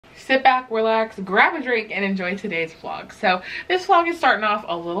sit back, relax, grab a drink, and enjoy today's vlog. So this vlog is starting off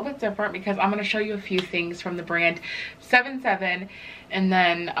a little bit different because I'm going to show you a few things from the brand 77, and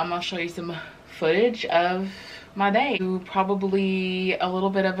then I'm going to show you some footage of my day. Probably a little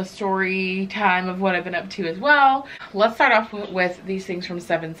bit of a story time of what I've been up to as well. Let's start off with these things from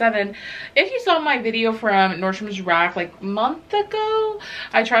 77. If you saw my video from Nordstrom's Rack like a month ago,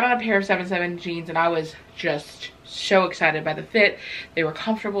 I tried on a pair of 77 jeans and I was just so excited by the fit. They were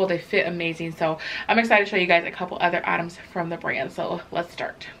comfortable, they fit amazing. So I'm excited to show you guys a couple other items from the brand. So let's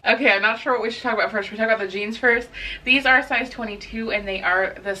start. Okay, I'm not sure what we should talk about first. Should we talk about the jeans first? These are a size 22 and they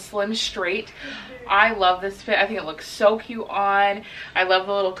are the slim straight. I love this fit. I think it looks so cute on. I love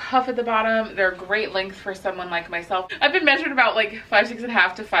the little cuff at the bottom. They're a great length for someone like myself. I've been measured about like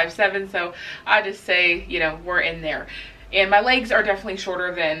 5'6.5" to 5'7", so I just say, you know, we're in there. And my legs are definitely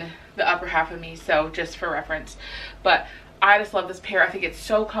shorter than the upper half of me, so just for reference. But I just love this pair. I think it's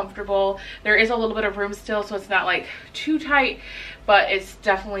so comfortable. There is a little bit of room still, so it's not like too tight, but it's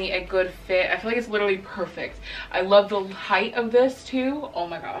definitely a good fit. I feel like it's literally perfect. I love the height of this too. Oh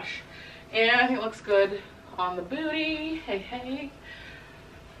my gosh. And I think it looks good on the booty. Hey, hey.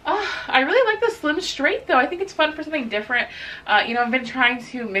 I really like the slim straight though. I think it's fun for something different. You know, I've been trying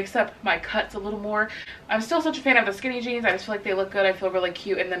to mix up my cuts a little more. I'm still such a fan of the skinny jeans. I just feel like they look good. I feel really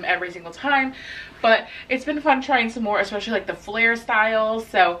cute in them every single time. But it's been fun trying some more, especially like the flare styles.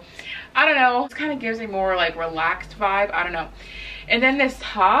 So I don't know. It kind of gives a more like relaxed vibe. I don't know. And then this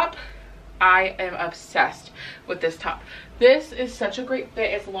top, I am obsessed with this top. This is such a great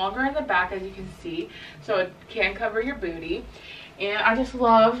fit. It's longer in the back, as you can see, so it can cover your booty. And I just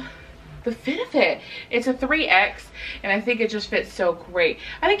love the fit of it. It's a 3X, and I think it just fits so great.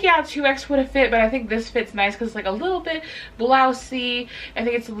 I think, yeah, 2X would have fit, but I think this fits nice because it's like a little bit blousey. I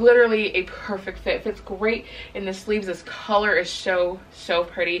think it's literally a perfect fit. It fits great in the sleeves. This color is so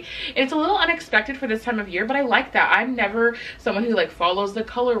pretty. And it's a little unexpected for this time of year, but I like that. I'm never someone who like follows the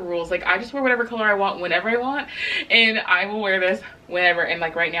color rules. Like, I just wear whatever color I want whenever I want, and I will wear this whenever. And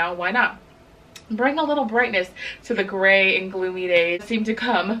like right now, why not? Bring a little brightness to the gray and gloomy days that seem to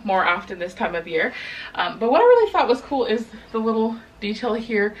come more often this time of year. But what I really thought was cool is the little detail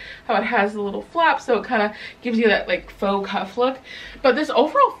here, how it has the little flap, so it kind of gives you that like faux cuff look. But this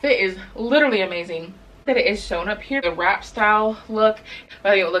overall fit is literally amazing. That it is shown up here, the wrap style look. I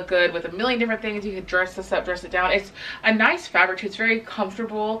think it would look good with a million different things. You could dress this up, dress it down. It's a nice fabric too. It's very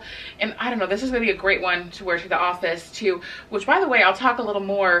comfortable, and I don't know, this is gonna be a great one to wear to the office too, which, by the way, I'll talk a little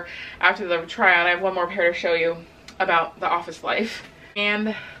more after the try on. I have one more pair to show you about the office life.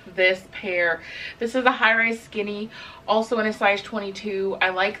 And this pair, this is a high-rise skinny, also in a size 22. I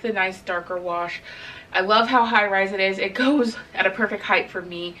like the nice darker wash. I love how high-rise it is. It goes at a perfect height for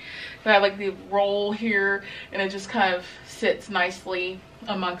me. I like the roll here, and it just kind of sits nicely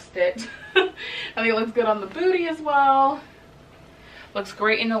amongst it. I think it looks good on the booty as well. Looks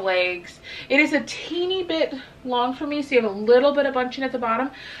great in the legs. It is a teeny bit long for me, so you have a little bit of bunching at the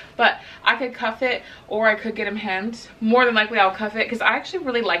bottom, but I could cuff it or I could get them hemmed. More than likely I'll cuff it because I actually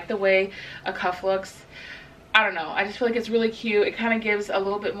really like the way a cuff looks. I don't know, I just feel like it's really cute. It kind of gives a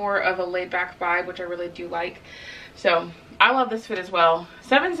little bit more of a laid back vibe, which I really do like. So I love this fit as well.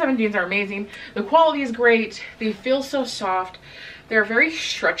 77 jeans are amazing. The quality is great. They feel so soft. They're very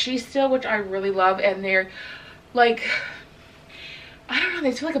stretchy still, which I really love. And they're like, I don't know,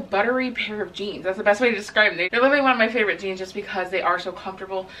 they feel like a buttery pair of jeans. That's the best way to describe them. They're literally one of my favorite jeans just because they are so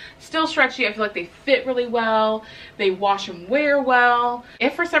comfortable. Still stretchy. I feel like they fit really well. They wash and wear well.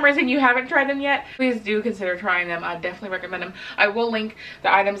 If for some reason you haven't tried them yet, please do consider trying them. I definitely recommend them. I will link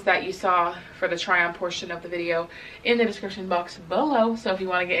the items that you saw for the try on portion of the video in the description box below, so if you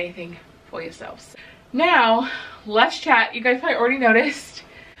want to get anything for yourselves. Now, let's chat. You guys probably already noticed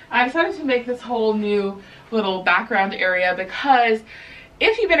I decided to make this whole new little background area because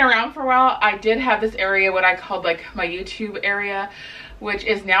if you've been around for a while, I did have this area, what I called like my YouTube area, which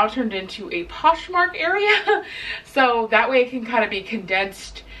is now turned into a Poshmark area. So that way it can kind of be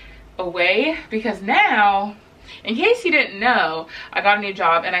condensed away, because now, in case you didn't know, I got a new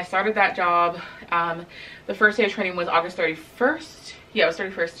job and I started that job. The first day of training was August 31st. Yeah, it was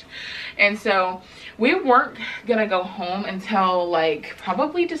 31st. And so we weren't gonna go home until like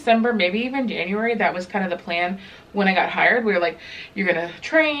probably December, maybe even January. That was kind of the plan when I got hired. We were like, you're gonna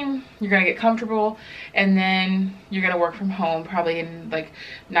train, you're gonna get comfortable, and then you're gonna work from home probably in like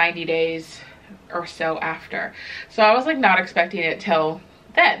 90 days or so after. So I was like not expecting it till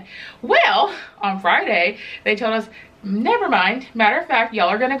then. Well, on Friday, they told us, never mind. Matter of fact, y'all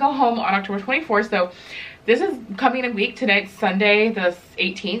are gonna go home on October 24th. So this is coming a week. Tonight's Sunday, the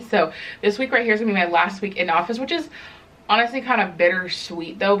 18th. So this week right here is gonna be my last week in office, which is honestly kind of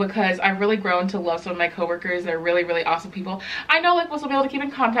bittersweet though, because I've really grown to love some of my coworkers. They're really, really awesome people. I know like we'll still be able to keep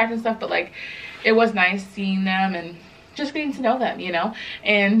in contact and stuff, but like it was nice seeing them and just getting to know them, you know,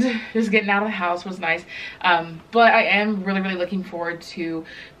 and just getting out of the house was nice. But I am really, really looking forward to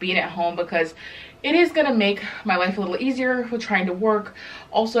being at home because it is gonna make my life a little easier with trying to work.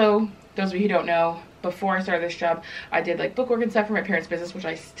 Also, those of you who don't know, before I started this job, I did like bookwork and stuff for my parents' business, which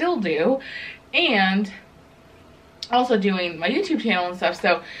I still do, and also doing my YouTube channel and stuff.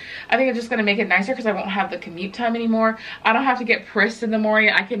 So I think it's just gonna make it nicer because I won't have the commute time anymore. I don't have to get pressed in the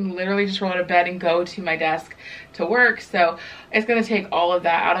morning. I can literally just roll out of bed and go to my desk to work. So it's gonna take all of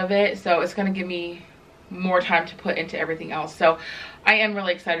that out of it. So it's gonna give me more time to put into everything else. So I am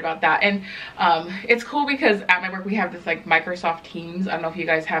really excited about that. And it's cool because at my work we have this like Microsoft Teams. I don't know if you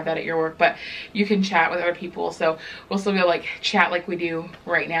guys have that at your work, but you can chat with other people. So we'll still be able to like chat like we do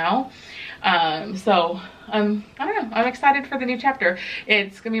right now. So I don't know, I'm excited for the new chapter.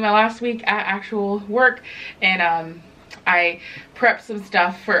 It's gonna be my last week at actual work, and I prepped some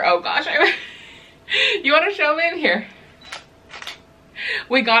stuff for, oh gosh, you want to show me in here?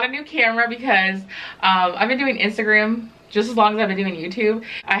 We got a new camera because I've been doing Instagram just as long as I've been doing YouTube.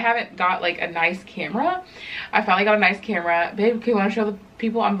 I haven't got like a nice camera. I finally got a nice camera. Babe, can you want to show the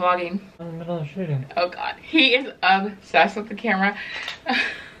people I'm vlogging? I'm in the middle of shooting. Oh god, he is obsessed with the camera.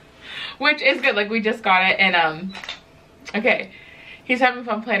 Which is good, like we just got it, and okay, he's having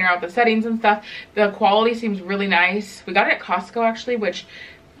fun playing around with the settings and stuff. The quality seems really nice. We got it at Costco actually, which,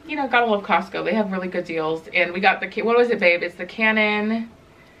 you know, gotta love Costco. They have really good deals. And we got the, what was it, babe? It's the Canon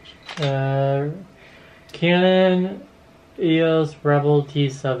Canon EOS Rebel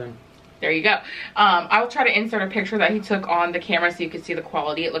T7. There you go. I will try to insert a picture that he took on the camera so you can see the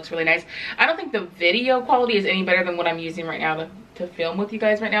quality. It looks really nice. I don't think the video quality is any better than what I'm using right now to film with you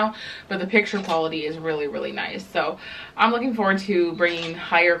guys right now, but the picture quality is really, really nice. So I'm looking forward to bringing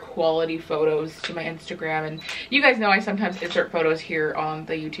higher quality photos to my Instagram. And you guys know I sometimes insert photos here on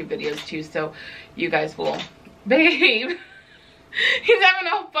the YouTube videos too, so you guys will, babe, he's having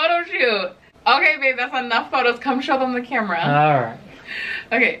a photo shoot. Okay, babe, that's enough photos. Come show them the camera. All right.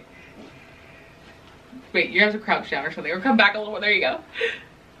 Okay. Wait, you have to crouch down or something, or come back a little bit. There you go.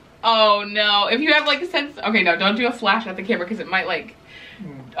 Oh no, if you have like a sense, okay, no, don't do a flash at the camera because it might like,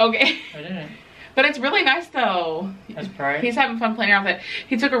 okay. I didn't. But it's really nice though. That's bright. He's having fun playing around with it.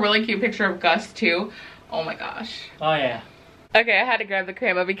 He took a really cute picture of Gus too. Oh my gosh. Oh yeah. Okay, I had to grab the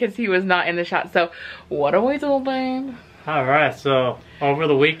camera because he was not in the shot. So what are we doing, babe? All right, so over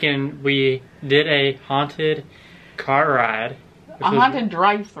the weekend we did a haunted car ride. A haunted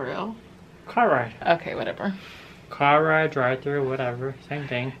drive-through. Car ride. Okay, whatever. Car ride, drive-through, whatever, same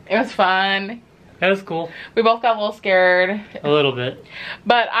thing. It was fun. It was cool. We both got a little scared. A little bit.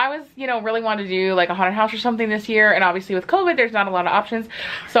 But I was, you know, really wanted to do like a haunted house or something this year. And obviously with COVID, there's not a lot of options.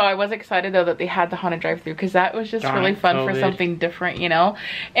 So I was excited though that they had the haunted drive-through because that was just really fun for something different, you know.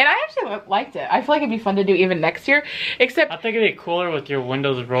 And I actually liked it. I feel like it'd be fun to do even next year. Except I think it'd be cooler with your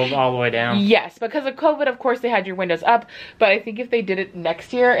windows rolled all the way down. Yes, because of COVID, of course, they had your windows up. But I think if they did it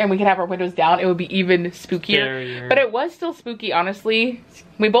next year and we could have our windows down, it would be even spookier. Scarier. But it was still spooky, honestly.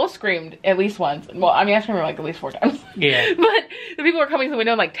 We both screamed at least once. Well, I mean, I screamed like at least 4 times. Yeah. But the people were coming to the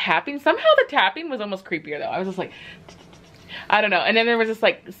window and like tapping. Somehow the tapping was almost creepier though. I was just like, I don't know. And then there was this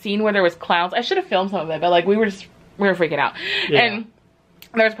like scene where there was clowns. I should have filmed some of it, but like we were freaking out. Yeah. And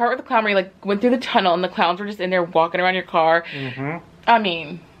there was a part where the clown where you like went through the tunnel and the clowns were just in there walking around your car. I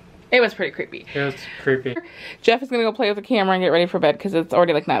mean, it was pretty creepy. It was creepy. Jeff is gonna go play with the camera and get ready for bed because it's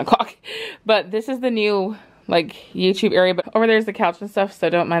already like 9 o'clock. But this is the new like YouTube area, but over there's the couch and stuff, so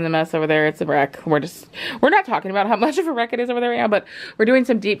don't mind the mess over there. It's a wreck. We're not talking about how much of a wreck it is over there right now, but we're doing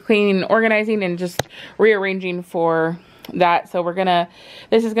some deep cleaning, organizing, and just rearranging for that. So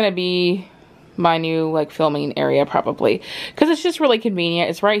this is gonna be my new like filming area probably because it's just really convenient.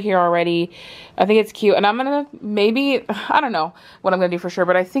 It's right here already. I think it's cute, and I'm gonna maybe, I don't know what I'm gonna do for sure,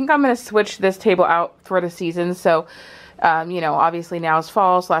 but I think I'm gonna switch this table out for the season. So you know, obviously now is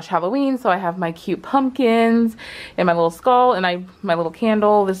fall / Halloween, so I have my cute pumpkins and my little skull and my little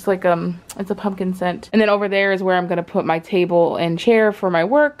candle. This is like it's a pumpkin scent. And then over there is where I'm gonna put my table and chair for my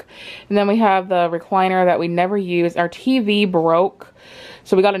work. And then we have the recliner that we never use. Our TV broke,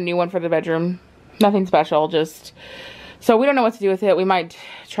 so we got a new one for the bedroom. Nothing special, just so we don't know what to do with it. We might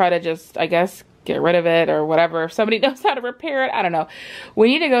try to just, I guess, get rid of it or whatever. If somebody knows how to repair it, I don't know. We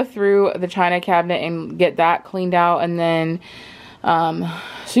need to go through the china cabinet and get that cleaned out, and then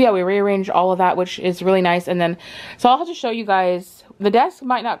so yeah, we rearranged all of that, which is really nice. And then so I'll have to show you guys. The desk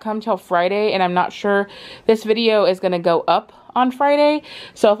might not come till Friday, and I'm not sure this video is going to go up on Friday.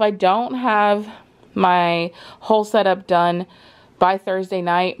 So if I don't have my whole setup done by Thursday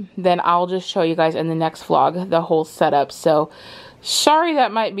night, then I'll just show you guys in the next vlog the whole setup. So sorry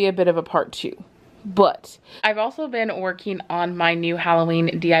that might be a bit of a part 2. But I've also been working on my new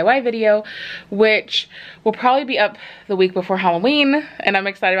Halloween DIY video, which will probably be up the week before Halloween, and I'm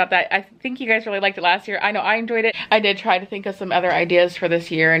excited about that. I think you guys really liked it last year. I know I enjoyed it. I did try to think of some other ideas for this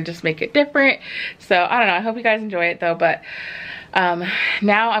year and just make it different. So I don't know, I hope you guys enjoy it though. But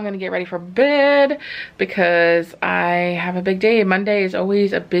now I'm gonna get ready for bed because I have a big day. Monday is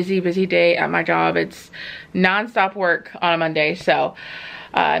always a busy day at my job. It's non-stop work on a Monday, so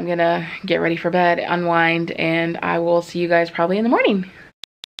I'm gonna get ready for bed, unwind, and I will see you guys probably in the morning.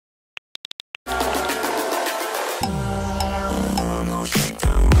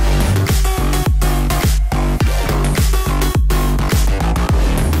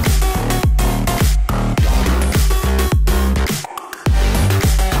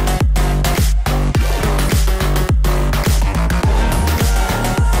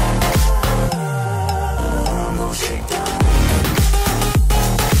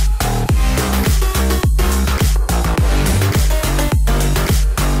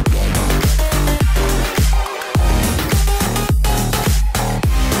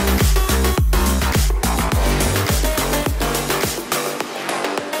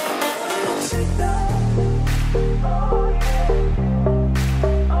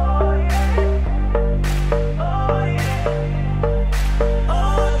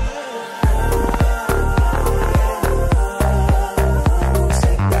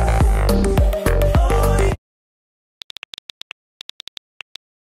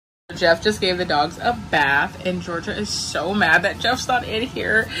 Jeff just gave the dogs a bath, and Georgia is so mad that Jeff's not in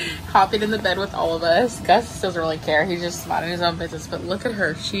here hopping in the bed with all of us. Gus doesn't really care. He's just minding his own business. But look at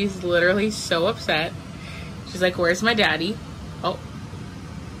her. She's literally so upset. She's like, where's my daddy? Oh,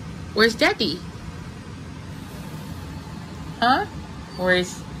 where's daddy? Huh?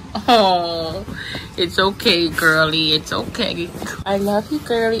 Where's... Oh, it's okay, girly. It's okay. I love you,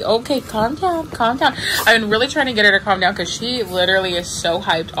 girly. Okay, calm down. Calm down. I've been really trying to get her to calm down because she literally is so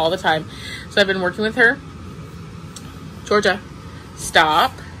hyped all the time. So I've been working with her. Georgia,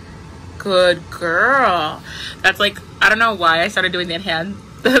 stop. Good girl. That's like, I don't know why I started doing that hand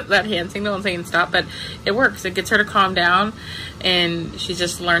signal and saying stop, but it works. It gets her to calm down, and she's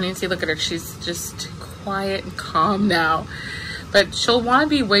just learning. See, look at her. She's just quiet and calm now. But she'll want to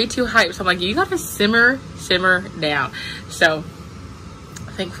be way too hyped. So I'm like, you gotta simmer down. So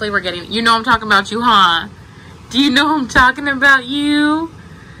thankfully we're getting, you know I'm talking about you, huh? Do you know I'm talking about you?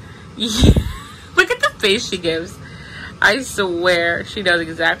 Yeah. Look at the face she gives. I swear she knows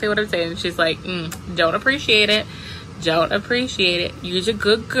exactly what I'm saying. She's like, don't appreciate it. Don't appreciate it. You're a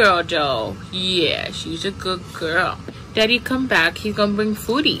good girl, Joe. Yeah, she's a good girl. Daddy, come back. He's gonna bring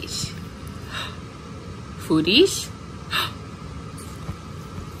foodies. Foodies?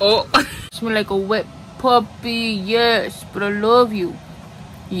 Oh, smell like a wet puppy. Yes, but I love you.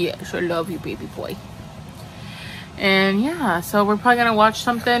 Yes, I love you, baby boy. And yeah, so we're probably gonna watch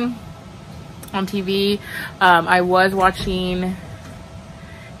something on TV. I was watching,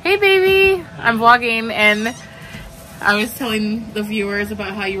 hey baby, I'm vlogging, and I was telling the viewers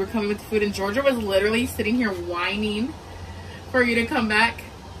about how you were coming with food, and Georgia was literally sitting here whining for you to come back.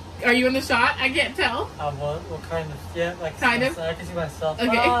 Are you in the shot? I can't tell. What kind of? Yeah, like kind of. I can see myself. Okay.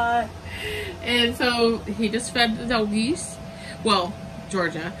 Bye. And so he just fed the doggies. Well,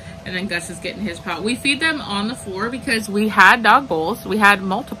 Georgia, and then Gus is getting his pot. We feed them on the floor because we had dog bowls. We had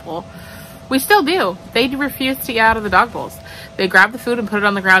multiple. We still do. They refuse to eat out of the dog bowls. They grab the food and put it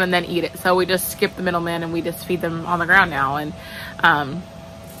on the ground and then eat it. So we just skip the middleman and we just feed them on the ground now. And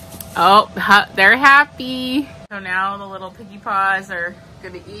oh, they're happy. So now the little piggy paws are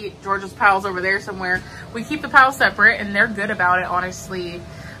gonna eat. Georgia's pal's over there somewhere. We keep the pals separate and they're good about it, honestly.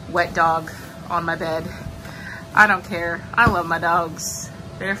 Wet dog on my bed. I don't care. I love my dogs.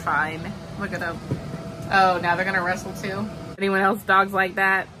 They're fine. Look at them. Oh, now they're gonna wrestle too. Anyone else dogs like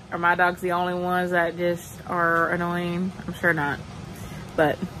that? Are my dogs the only ones that just are annoying? I'm sure not.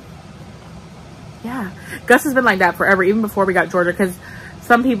 But yeah, Gus has been like that forever, even before we got Georgia, because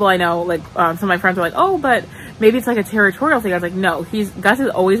some people I know, like some of my friends are like, oh, but maybe it's like a territorial thing. I was like, no, Gus has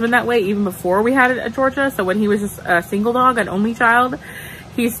always been that way, even before we had a Georgia. So when he was just a single dog, an only child,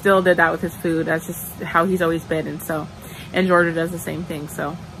 he still did that with his food. That's just how he's always been. And Georgia does the same thing.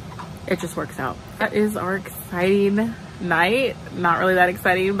 So it just works out. That is our exciting night. Not really that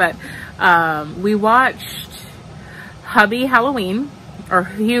exciting, but we watched Hubie Halloween. Or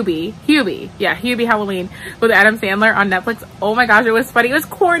Hubie. Yeah, Hubie Halloween with Adam Sandler on Netflix. Oh my gosh, it was funny. It was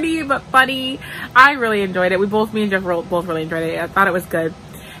corny, but funny. I really enjoyed it. Me and Jeff both really enjoyed it. I thought it was good.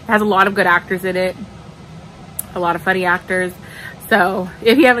 It has a lot of good actors in it, a lot of funny actors. So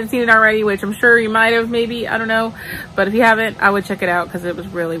if you haven't seen it already, which I'm sure you might have, maybe, I don't know, but if you haven't, I would check it out because it was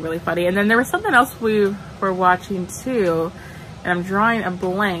really, really funny. And then there was something else we were watching too, and I'm drawing a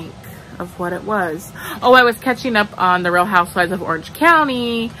blank of what it was. Oh, I was catching up on the Real Housewives of Orange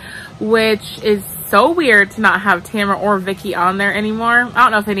County, which is so weird to not have Tamara or Vicky on there anymore. I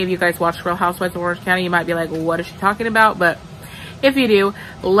don't know if any of you guys watch Real Housewives of Orange County. You might be like, what is she talking about? But if you do,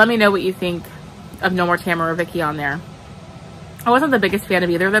 let me know what you think of no more Tamara or Vicky on there. I wasn't the biggest fan of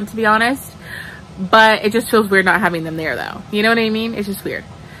either of them, to be honest, but it just feels weird not having them there though. You know what I mean? It's just weird.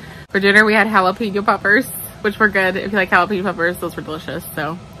 For dinner, we had jalapeno peppers, which were good. If you like jalapeno peppers, those were delicious.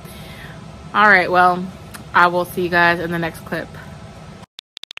 So, all right, well, I will see you guys in the next clip.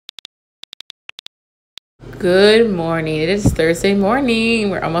 Good morning. It is Thursday morning.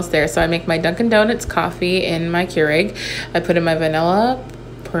 We're almost there. So I make my Dunkin' Donuts coffee in my Keurig. I put in my vanilla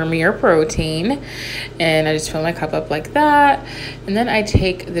Premier protein, and I just fill my cup up like that. And then I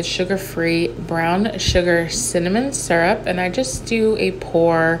take the sugar-free brown sugar cinnamon syrup, and I just do a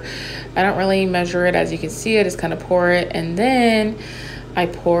pour. I don't really measure it. As you can see, I just kind of pour it, and then I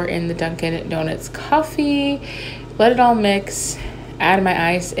pour in the Dunkin' Donuts coffee, let it all mix, add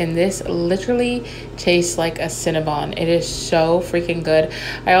my ice, and this literally tastes like a Cinnabon. It is so freaking good.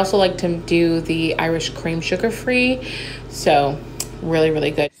 I also like to do the Irish cream sugar-free, so really, really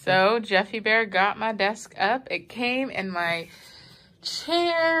good. So Jeffy Bear got my desk up. It came in my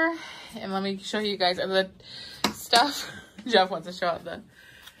chair, and let me show you guys the stuff. Jeff wants to show out the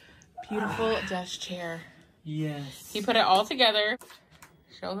beautiful desk chair. Yes. He put it all together.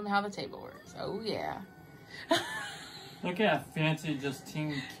 Show them how the table works. Oh yeah. Look at fancy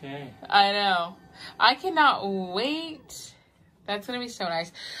Justine K. I know. I cannot wait. That's gonna be so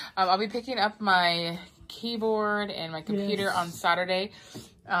nice. I'll be picking up my keyboard and my computer on Saturday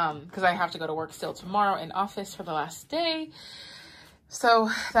because I have to go to work still tomorrow in office for the last day. So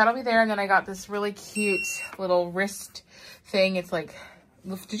that'll be there. And then I got this really cute little wrist thing. It's like,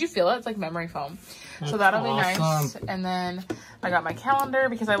 did you feel it? It's like memory foam. So that'll be nice. And then I got my calendar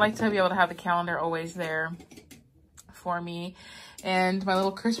because I like to be able to have the calendar always there for me. And my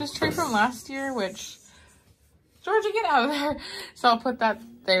little Christmas tree from last year, which, Georgia, get out of there. So I'll put that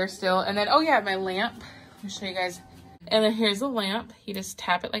there still. And then, oh yeah, my lamp. Let me show you guys. And then here's the lamp. You just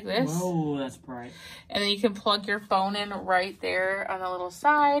tap it like this. Oh, that's bright. And then you can plug your phone in right there on the little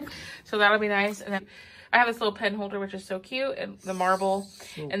side. So that'll be nice. And then I have this little pen holder, which is so cute. And the marble.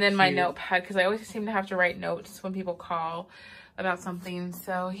 So and then my notepad, because I always seem to have to write notes when people call about something.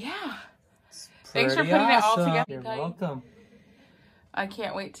 So yeah. Thanks for putting it all together. You're welcome. I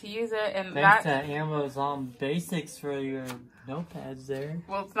can't wait to use it. And thanks to Amazon Basics for your notepads there.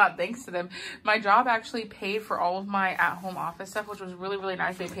 Well, it's not thanks to them. My job actually paid for all of my at-home office stuff, which was really, really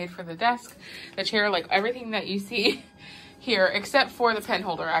nice. They paid for the desk, the chair, like everything that you see here, except for the pen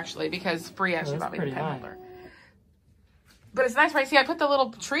holder, actually, because Bree actually bought me the pen holder. But it's nice, right? See, I put the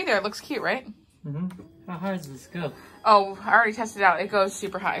little tree there. It looks cute, right? Mm-hmm. How high does this go? Oh, I already tested it out. It goes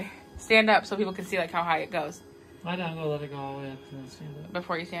super high. Stand up so people can see like how high it goes. Why not go let it go all the way up and then stand up?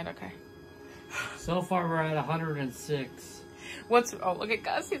 Before you stand, okay. So far, we're at 106. Oh, look at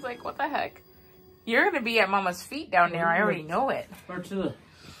Gus. He's like, what the heck? You're going to be at Mama's feet down there. I already know it. Or to the...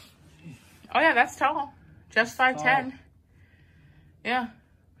 Oh, yeah, that's tall. Just 5'10". Yeah.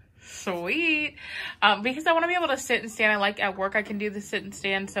 Sweet. Because I want to be able to sit and stand. I like at work I can do the sit and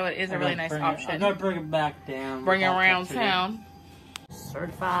stand, so it is a really nice option. I'm going to bring it back down. Bring it around town.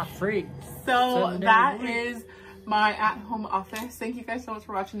 Certified freak. So that is my at-home office. Thank you guys so much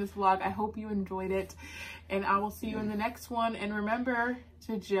for watching this vlog. I hope you enjoyed it, and I will see you in the next one. And remember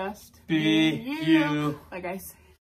to just be you. Bye guys.